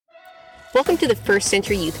Welcome to the First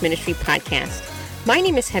Century Youth Ministry podcast. My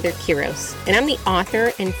name is Heather Kiros, and I'm the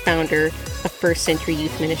author and founder of First Century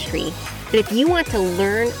Youth Ministry. But if you want to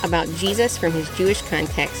learn about Jesus from his Jewish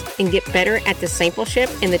context and get better at discipleship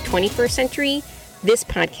in the 21st century, this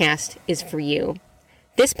podcast is for you.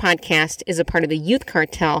 This podcast is a part of the Youth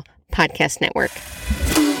Cartel podcast network.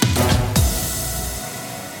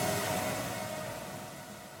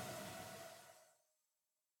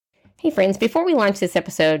 Hey friends, before we launch this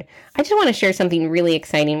episode, I just want to share something really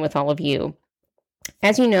exciting with all of you.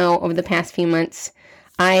 As you know, over the past few months,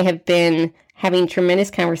 I have been having tremendous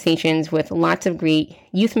conversations with lots of great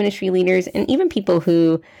youth ministry leaders and even people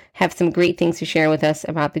who have some great things to share with us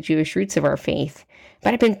about the Jewish roots of our faith.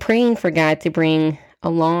 But I've been praying for God to bring a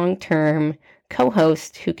long-term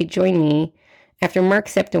co-host who could join me. After Mark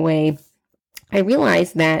stepped away, I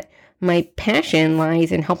realized that my passion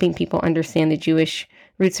lies in helping people understand the Jewish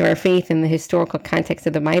roots of our faith and the historical context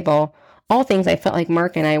of the Bible, all things I felt like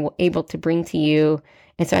Mark and I were able to bring to you.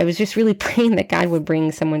 And so I was just really praying that God would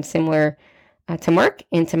bring someone similar to Mark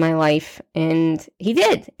into my life, and he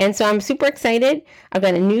did. And so I'm super excited. I've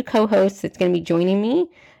got a new co-host that's going to be joining me.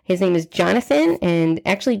 His name is Jonathan, and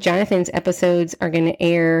actually Jonathan's episodes are going to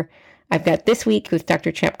air. I've got this week with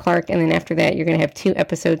Dr. Chap, and then after that, you're going to have 2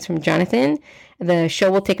 episodes from Jonathan. The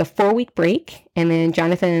show will take a 4-week break, and then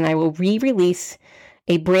Jonathan and I will re-release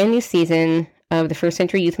a brand new season of the First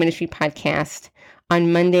Century Youth Ministry podcast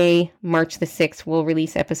on Monday, March the 6th. We'll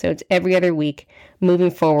release episodes every other week moving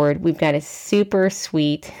forward. We've got a super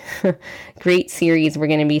sweet, great series we're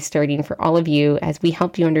going to be starting for all of you as we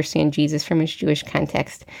help you understand Jesus from his Jewish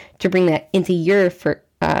context to bring that into your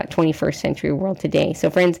 21st century world today. So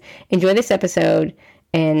friends, enjoy this episode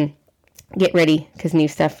and get ready because new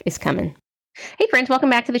stuff is coming. Hey friends, welcome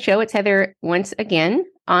back to the show. It's Heather once again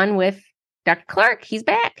on with Dr. Clark. He's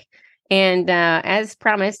back. And as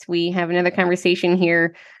promised, we have another conversation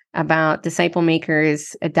here about disciple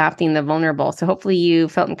makers adopting the vulnerable. So hopefully you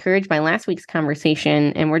felt encouraged by last week's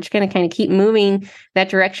conversation. And we're just going to kind of keep moving that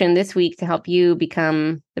direction this week to help you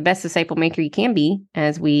become the best disciple maker you can be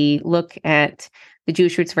as we look at the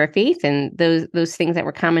Jewish roots of our faith and those things that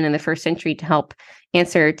were common in the first century to help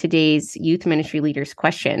answer today's youth ministry leaders'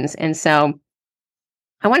 questions. And so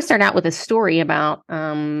I want to start out with a story about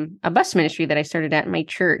a bus ministry that I started at my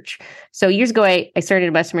church. So years ago, I started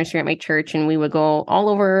a bus ministry at my church, and we would go all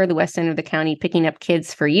over the west end of the county picking up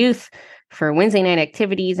kids for youth, for Wednesday night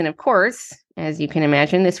activities. And of course, as you can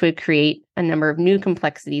imagine, this would create a number of new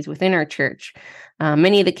complexities within our church.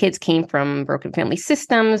 Many of the kids came from broken family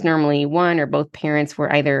systems. Normally, one or both parents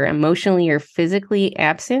were either emotionally or physically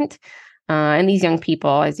absent. And these young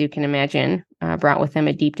people, as you can imagine, brought with them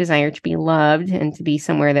a deep desire to be loved and to be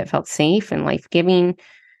somewhere that felt safe and life-giving.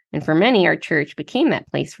 And for many, our church became that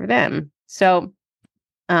place for them. So,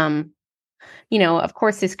 of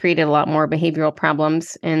course, this created a lot more behavioral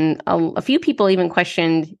problems. And a few people even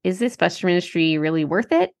questioned, is this bus ministry really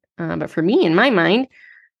worth it? But for me, in my mind,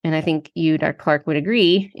 and I think you, Dr. Clark, would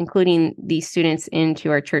agree, including these students into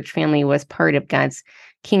our church family was part of God's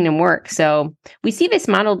kingdom work. So we see this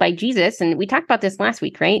modeled by Jesus, and we talked about this last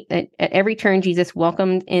week, right? That at every turn, Jesus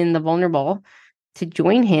welcomed in the vulnerable to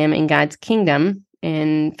join him in God's kingdom.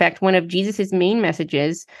 In fact, one of Jesus's main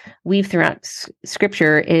messages weaved throughout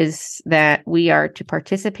Scripture is that we are to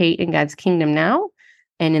participate in God's kingdom now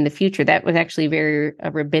and in the future. That was actually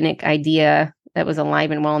a rabbinic idea that was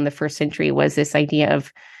alive and well in the first century, was this idea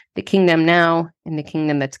of the kingdom now and the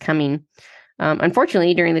kingdom that's coming.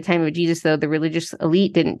 Unfortunately, during the time of Jesus, though, the religious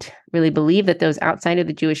elite didn't really believe that those outside of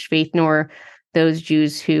the Jewish faith, nor those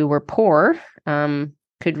Jews who were poor,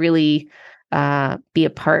 could really be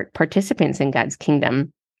participants in God's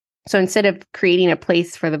kingdom. So instead of creating a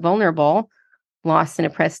place for the vulnerable, lost and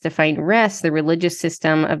oppressed to find rest, the religious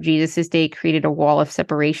system of Jesus's day created a wall of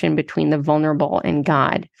separation between the vulnerable and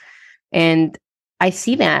God. And I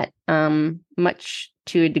see that much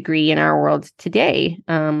to a degree in our world today,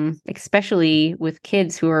 especially with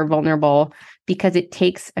kids who are vulnerable, because it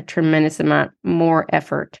takes a tremendous amount more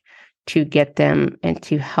effort to get them and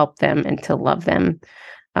to help them and to love them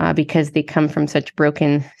because they come from such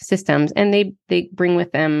broken systems, and they bring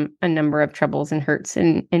with them a number of troubles and hurts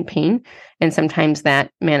and pain. And sometimes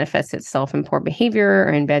that manifests itself in poor behavior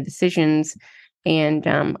or in bad decisions. And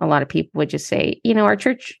a lot of people would just say,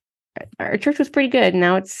 our church was pretty good.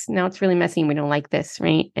 Now it's really messy and we don't like this,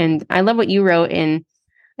 right? And I love what you wrote in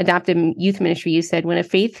Adopted Youth Ministry. You said, when a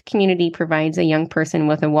faith community provides a young person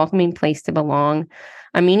with a welcoming place to belong,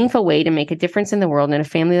 a meaningful way to make a difference in the world, and a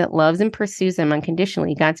family that loves and pursues them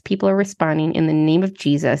unconditionally, God's people are responding in the name of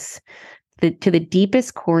Jesus to the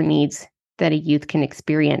deepest core needs that a youth can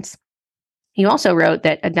experience. He also wrote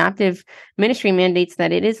that adoptive ministry mandates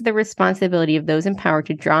that it is the responsibility of those empowered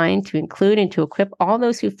to draw in, to include, and to equip all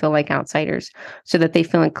those who feel like outsiders so that they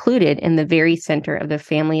feel included in the very center of the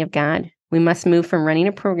family of God. We must move from running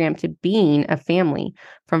a program to being a family,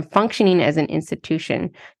 from functioning as an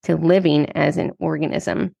institution to living as an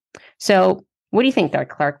organism. So, what do you think, Dr.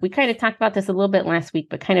 Clark? We kind of talked about this a little bit last week,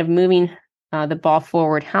 but kind of moving the ball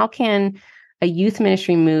forward. How can a youth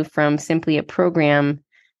ministry move from simply a program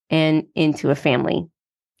and into a family?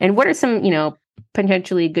 And what are some,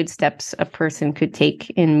 potentially good steps a person could take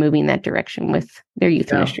in moving that direction with their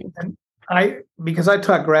youth ministry? And because I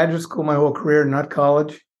taught graduate school my whole career, not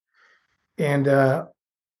college, and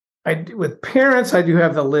with parents, I do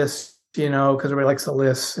have the list, because everybody likes the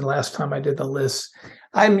lists. And last time I did the lists,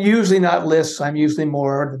 I'm usually not lists. I'm usually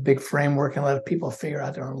more the big framework and let people figure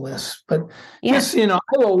out their own lists. But just, I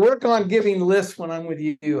will work on giving lists when I'm with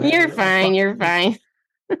you. You're fine. You're fine.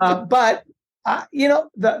 But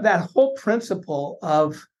that whole principle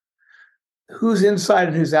of who's inside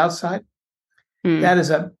and who's outside, that is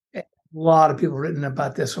a lot of people written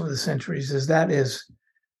about this over the centuries, that is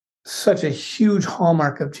such a huge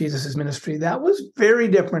hallmark of Jesus's ministry. That was very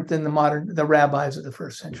different than the rabbis of the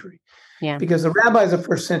first century. Yeah. Because the rabbis of the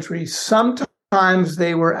first century, sometimes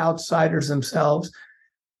they were outsiders themselves,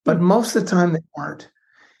 but most of the time they weren't.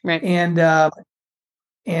 Right. And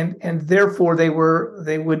therefore they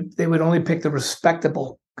would only pick the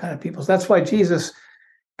respectable kind of people. So that's why Jesus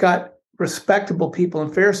got respectable people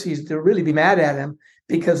and Pharisees to really be mad at him,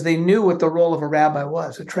 because they knew what the role of a rabbi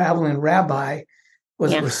was. A traveling rabbi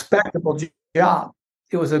was a respectable job.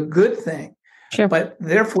 It was a good thing. Sure. But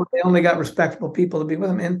therefore they only got respectable people to be with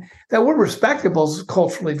them. And that word respectable is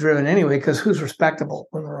culturally driven anyway, because who's respectable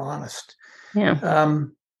when we're honest? Yeah.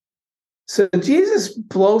 So Jesus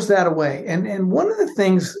blows that away. And one of the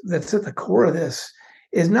things that's at the core of this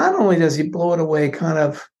is not only does he blow it away kind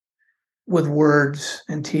of with words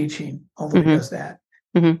and teaching, although he does that,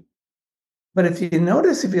 but if you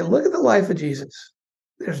look at the life of Jesus,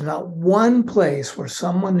 there's not one place where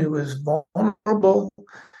someone who is vulnerable,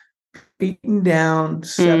 beaten down,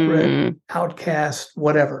 separate, outcast,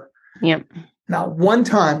 whatever. Yep. Not one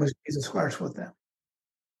time was Jesus harsh with them.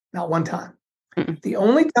 Not one time. The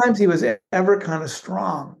only times he was ever kind of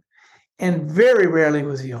strong, and very rarely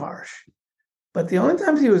was he harsh, but the only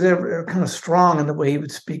times he was ever kind of strong in the way he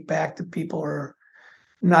would speak back to people or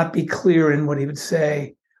not be clear in what he would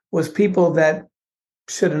say was people that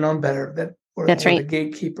should have known better, that were the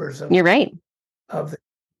gatekeepers of. You're right.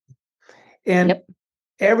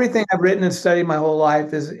 Everything I've written and studied my whole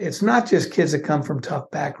life is it's not just kids that come from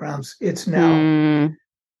tough backgrounds. It's now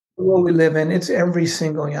the world we live in. It's every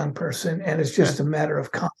single young person, and it's just a matter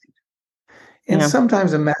of kind, and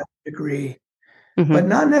sometimes a matter of degree, but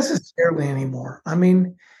not necessarily anymore. I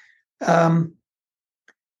mean, that's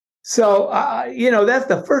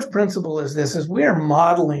the first principle. Is we are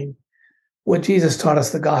modeling what Jesus taught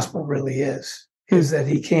us the gospel really is that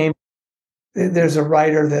he came. There's a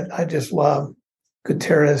writer that I just love,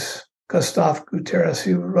 Gustav Gutierrez,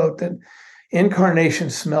 who wrote that incarnation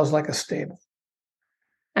smells like a stable.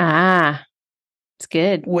 Ah, it's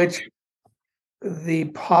good. Which the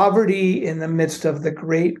poverty in the midst of the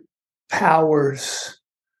great powers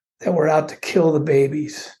that were out to kill the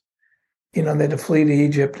babies, they had to flee to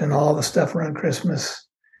Egypt and all the stuff around Christmas,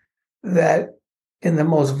 that in the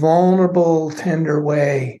most vulnerable, tender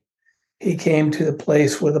way, he came to the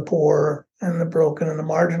place where the poor and the broken and the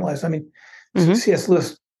marginalized. I mean, C.S.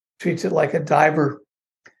 Lewis treats it like a diver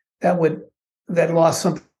that lost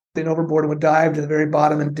something overboard and would dive to the very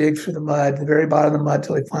bottom and dig through the very bottom of the mud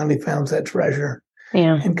till he finally found that treasure.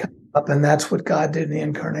 Yeah. And come up. And that's what God did in the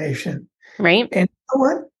incarnation. Right. And you know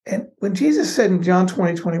what? And when Jesus said in John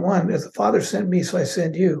 20:21, as the Father sent me, so I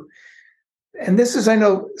send you. And this is, I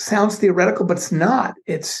know, sounds theoretical, but it's not.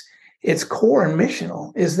 It's core and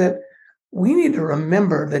missional, is that we need to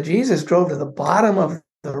remember that Jesus drove to the bottom of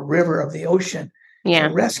the river of the ocean to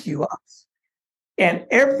rescue us. And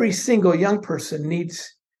every single young person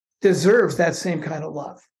deserves that same kind of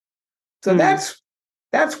love. So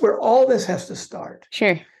that's where all this has to start.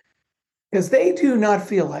 Sure. Because they do not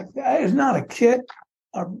feel like there's not a kid,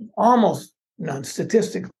 or almost none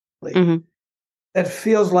statistically, that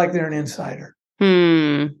feels like they're an insider.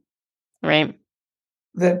 Right.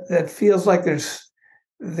 That feels like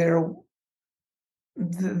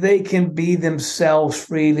they can be themselves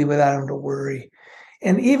freely without having to worry.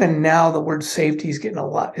 And even now, the word safety is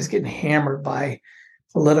getting hammered by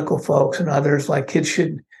political folks and others. Like, kids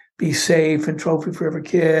should be safe and trophy for every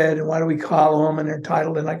kid. And why do we call them? And they're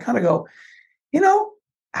entitled. And I kind of go,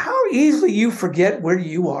 how easily you forget where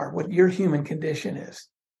you are, what your human condition is.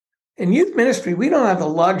 In youth ministry, we don't have the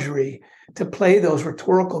luxury to play those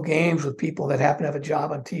rhetorical games with people that happen to have a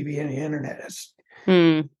job on TV and the internet.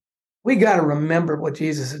 We got to remember what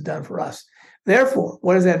Jesus has done for us. Therefore,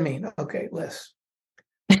 what does that mean? Okay, listen.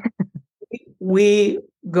 we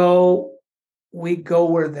go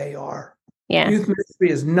where they are. Yeah. Youth ministry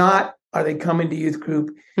is not, are they coming to youth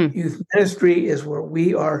group? Youth ministry is where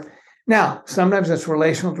we are. Now, sometimes that's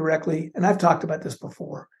relational directly, and I've talked about this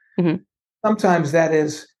before. Sometimes that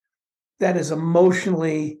is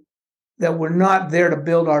emotionally, that we're not there to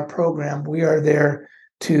build our program. We are there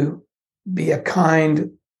to be a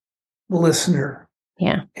kind listener,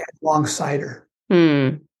 alongside her.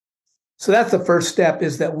 So that's the first step,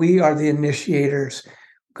 is that we are the initiators,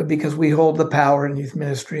 because we hold the power in youth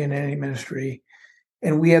ministry and any ministry,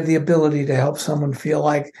 and we have the ability to help someone feel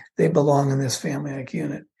like they belong in this family-like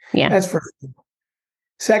unit. Yeah, that's first.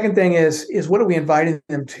 Second thing is what are we inviting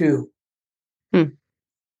them to?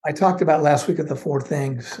 I talked about last week of the 4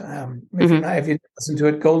 things. If you listen to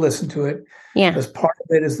it, go listen to it. Yeah, because part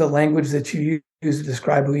of it is the language that you use to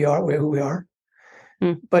describe who we are.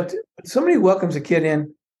 But somebody who welcomes a kid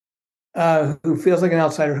in who feels like an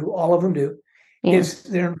outsider, who all of them do, is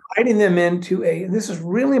they're inviting them into and this is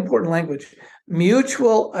really important language,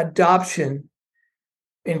 mutual adoption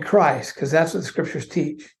in Christ, because that's what the scriptures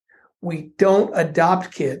teach. We don't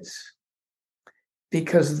adopt kids,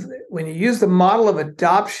 because when you use the model of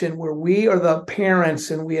adoption where we are the parents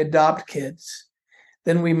and we adopt kids,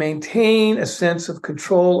 then we maintain a sense of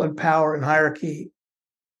control and power and hierarchy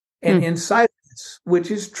and insiderness, which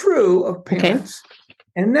is true of parents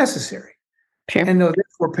and necessary. Sure. And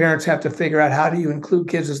therefore parents have to figure out, how do you include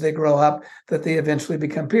kids as they grow up, that they eventually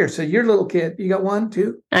become peers. So your little kid, you got 1,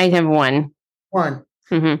 2? I have 1. 1.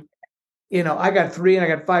 I got 3 and I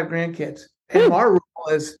got 5 grandkids. And our role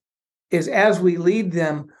is as we lead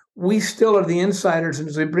them, we still are the insiders. And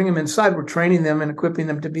as we bring them inside, we're training them and equipping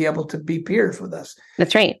them to be able to be peers with us.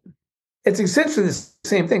 That's right. It's essentially the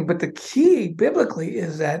same thing. But the key biblically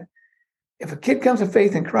is that if a kid comes to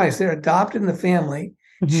faith in Christ, they're adopted in the family,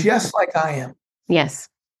 just like I am. Yes.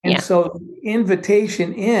 And so the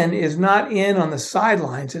invitation in is not in on the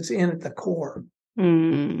sidelines, it's in at the core.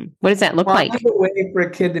 What does that look like? Find a way for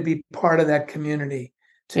a kid to be part of that community,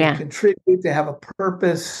 to contribute, to have a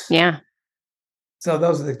purpose. Yeah. So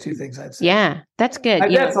those are the 2 things I'd say. Yeah, that's good.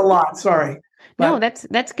 That's a lot. Sorry. No,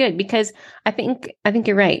 that's good, because I think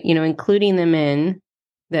you're right. Including them in,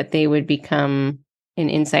 that they would become an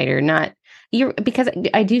insider, because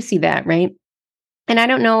I do see that, right? And I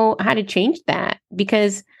don't know how to change that,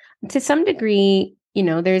 because to some degree,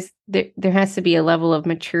 there has to be a level of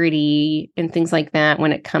maturity and things like that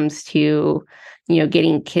when it comes to,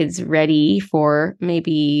 getting kids ready for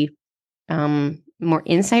maybe more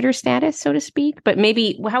insider status, so to speak. But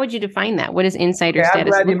maybe, how would you define that? What does insider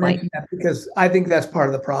status look like? That, because I think that's part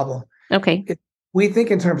of the problem. Okay. We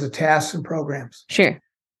think in terms of tasks and programs. Sure.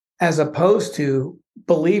 As opposed to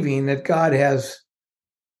believing that God has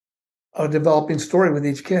a developing story with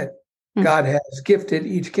each kid. God has gifted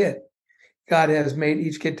each kid. God has made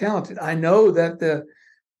each kid talented. I know that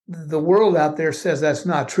the world out there says that's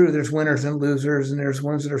not true. There's winners and losers, and there's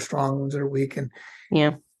ones that are strong, ones that are weak.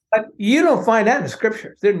 But you don't find that in the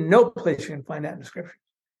scriptures. There's no place you can find that in the scriptures.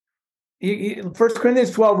 1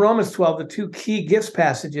 Corinthians 12, Romans 12, the 2 key gifts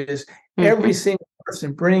passages, every single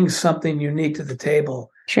person brings something unique to the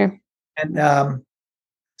table. Sure. And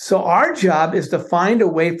so our job is to find a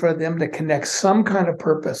way for them to connect some kind of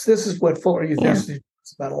purpose. This is what Fuller Youth Institute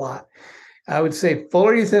talks about a lot. I would say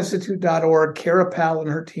FullerYouthInstitute.org, Kara Powell and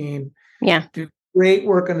her team do great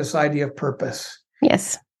work on this idea of purpose.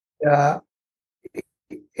 Yes.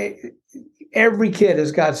 Every kid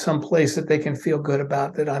has got some place that they can feel good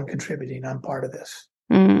about, that I'm contributing, I'm part of this.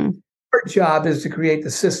 Our job is to create the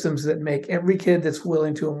systems that make every kid that's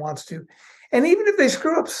willing to and wants to. And even if they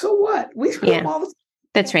screw up, so what? We screw up all the time.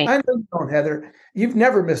 That's right. I know you don't, Heather. You've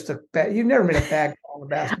never made a bad call in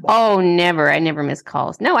basketball. Oh, never. I never miss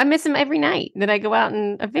calls. No, I miss them every night that I go out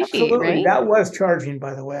and officiate. Absolutely. Right? That was charging,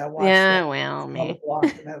 by the way. I watched that. Well, man.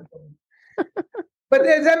 But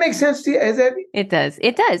does that make sense to you? It does.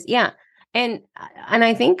 It does. Yeah. And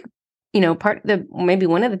I think, part of maybe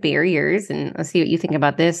one of the barriers, and let's see what you think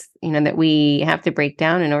about this, that we have to break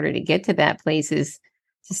down in order to get to that place, is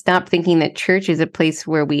to stop thinking that church is a place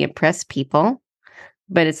where we impress people,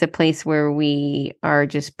 but it's a place where we are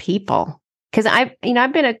just people. Because I've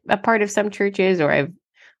been a part of some churches, or I've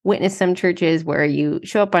witnessed some churches where you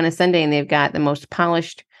show up on a Sunday and they've got the most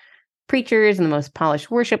polished preachers and the most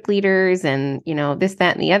polished worship leaders and, this,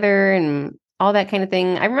 that, and the other, and all that kind of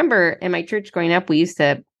thing. I remember in my church growing up, we used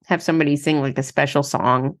to have somebody sing like a special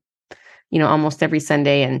song, almost every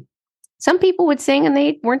Sunday. And some people would sing and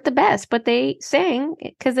they weren't the best, but they sang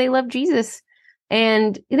because they loved Jesus.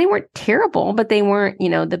 And they weren't terrible, but they weren't,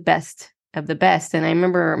 the best of the best. And I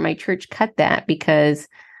remember my church cut that because,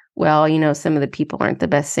 well, some of the people aren't the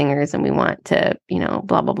best singers and we want to,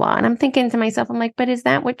 blah, blah, blah. And I'm thinking to myself, I'm like, but is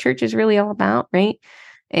that what church is really all about? Right.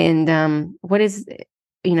 And what is,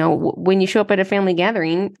 when you show up at a family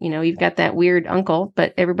gathering, you've got that weird uncle,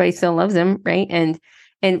 but everybody still loves him. Right. And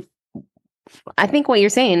I think what you're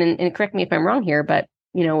saying, and correct me if I'm wrong here, but,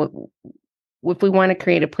 if we want to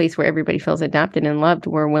create a place where everybody feels adopted and loved,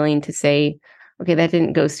 we're willing to say, okay, that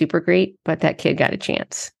didn't go super great, but that kid got a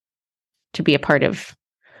chance to be a part of.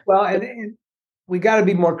 Well, and we got to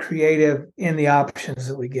be more creative in the options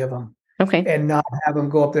that we give them. Okay. And not have them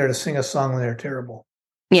go up there to sing a song when they're terrible.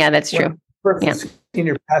 Yeah, that's true. Yeah.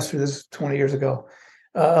 Senior pastor, this is 20 years ago,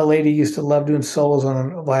 a lady used to love doing solos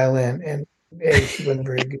on a violin, and A, she wasn't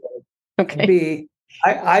very good. Okay. B,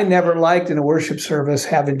 I never liked in a worship service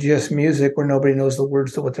having just music where nobody knows the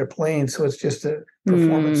words to what they're playing. So it's just a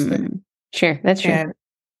performance thing. Sure, that's true. And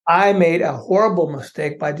I made a horrible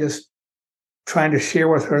mistake by just trying to share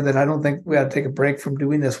with her that I don't think we ought to take a break from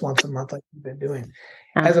doing this once a month like we've been doing,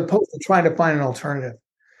 as opposed to trying to find an alternative.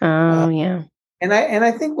 Oh, yeah. And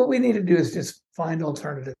I think what we need to do is just find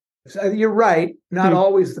alternatives. You're right, not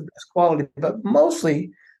always the best quality, but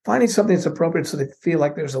mostly finding something that's appropriate so they feel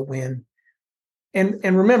like there's a win. And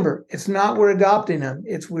remember, it's not we're adopting them,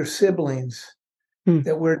 it's we're siblings,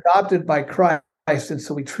 that we're adopted by Christ, and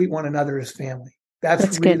so we treat one another as family.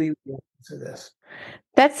 That's really the essence of this.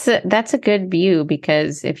 That's a good view,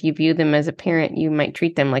 because if you view them as a parent, you might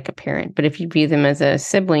treat them like a parent. But if you view them as a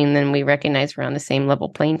sibling, then we recognize we're on the same level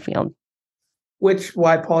playing field. Which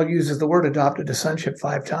why Paul uses the word adopted to sonship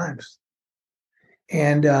 5 times.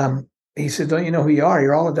 And he said, don't you know who you are?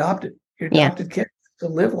 You're all adopted. You're adopted kids to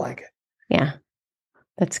live like it. Yeah,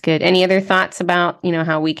 that's good. Any other thoughts about,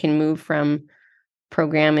 how we can move from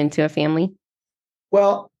program into a family?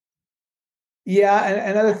 Well, yeah.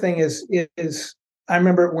 And another thing is I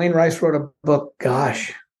remember Wayne Rice wrote a book,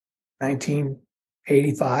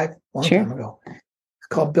 1985, long time ago. It's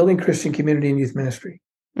called Building Christian Community and Youth Ministry.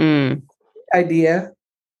 Idea,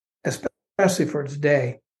 especially for its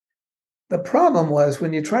day. The problem was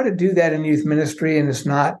when you try to do that in youth ministry and it's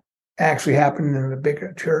not actually happening in a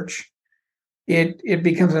bigger church, it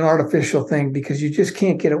becomes an artificial thing, because you just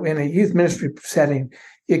can't get in a youth ministry setting.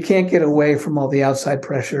 You can't get away from all the outside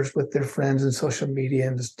pressures with their friends and social media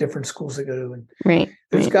and just different schools they go to. And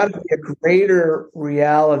there's got to be a greater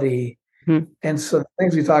reality. And so the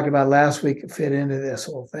things we talked about last week fit into this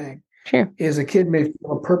whole thing. Is a kid may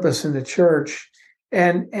feel a purpose in the church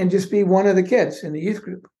and just be one of the kids in the youth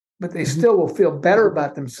group, but they still will feel better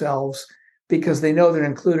about themselves because they know they're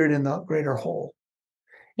included in the greater whole.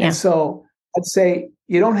 And so I'd say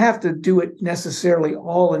you don't have to do it necessarily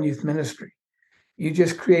all in youth ministry. You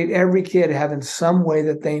just create every kid having some way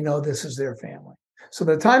that they know this is their family. So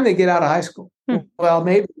by the time they get out of high school, well,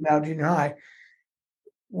 maybe now junior high,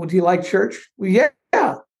 do you like church? Well, yeah.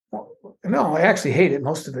 Well, no, I actually hate it,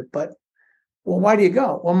 most of it. But, well, why do you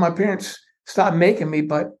go? Well, my parents stopped making me,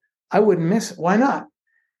 but I wouldn't miss it. Why not?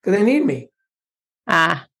 Because they need me.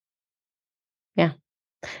 Yeah.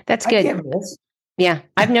 That's good. I can't miss. Yeah.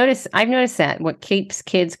 I've noticed that what keeps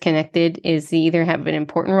kids connected is they either have an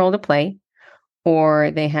important role to play,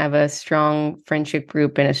 or they have a strong friendship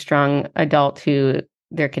group and a strong adult who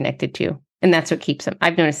they're connected to. And that's what keeps them.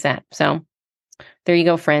 I've noticed that. So there you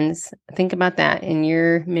go, friends. Think about that in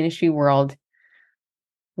your ministry world.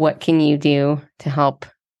 What can you do to help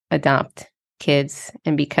adopt kids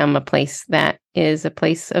and become a place that is a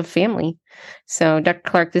place of family? So, Dr.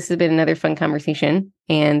 Clark, this has been another fun conversation.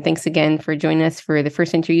 And thanks again for joining us for the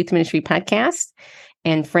First Century Youth Ministry podcast.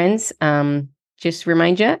 And friends, just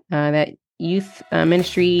remind you that youth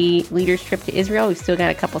ministry leaders trip to Israel, we've still got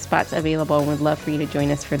a couple spots available, and would love for you to join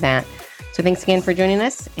us for that. So thanks again for joining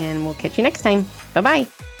us, and we'll catch you next time. Bye-bye.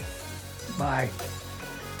 Bye.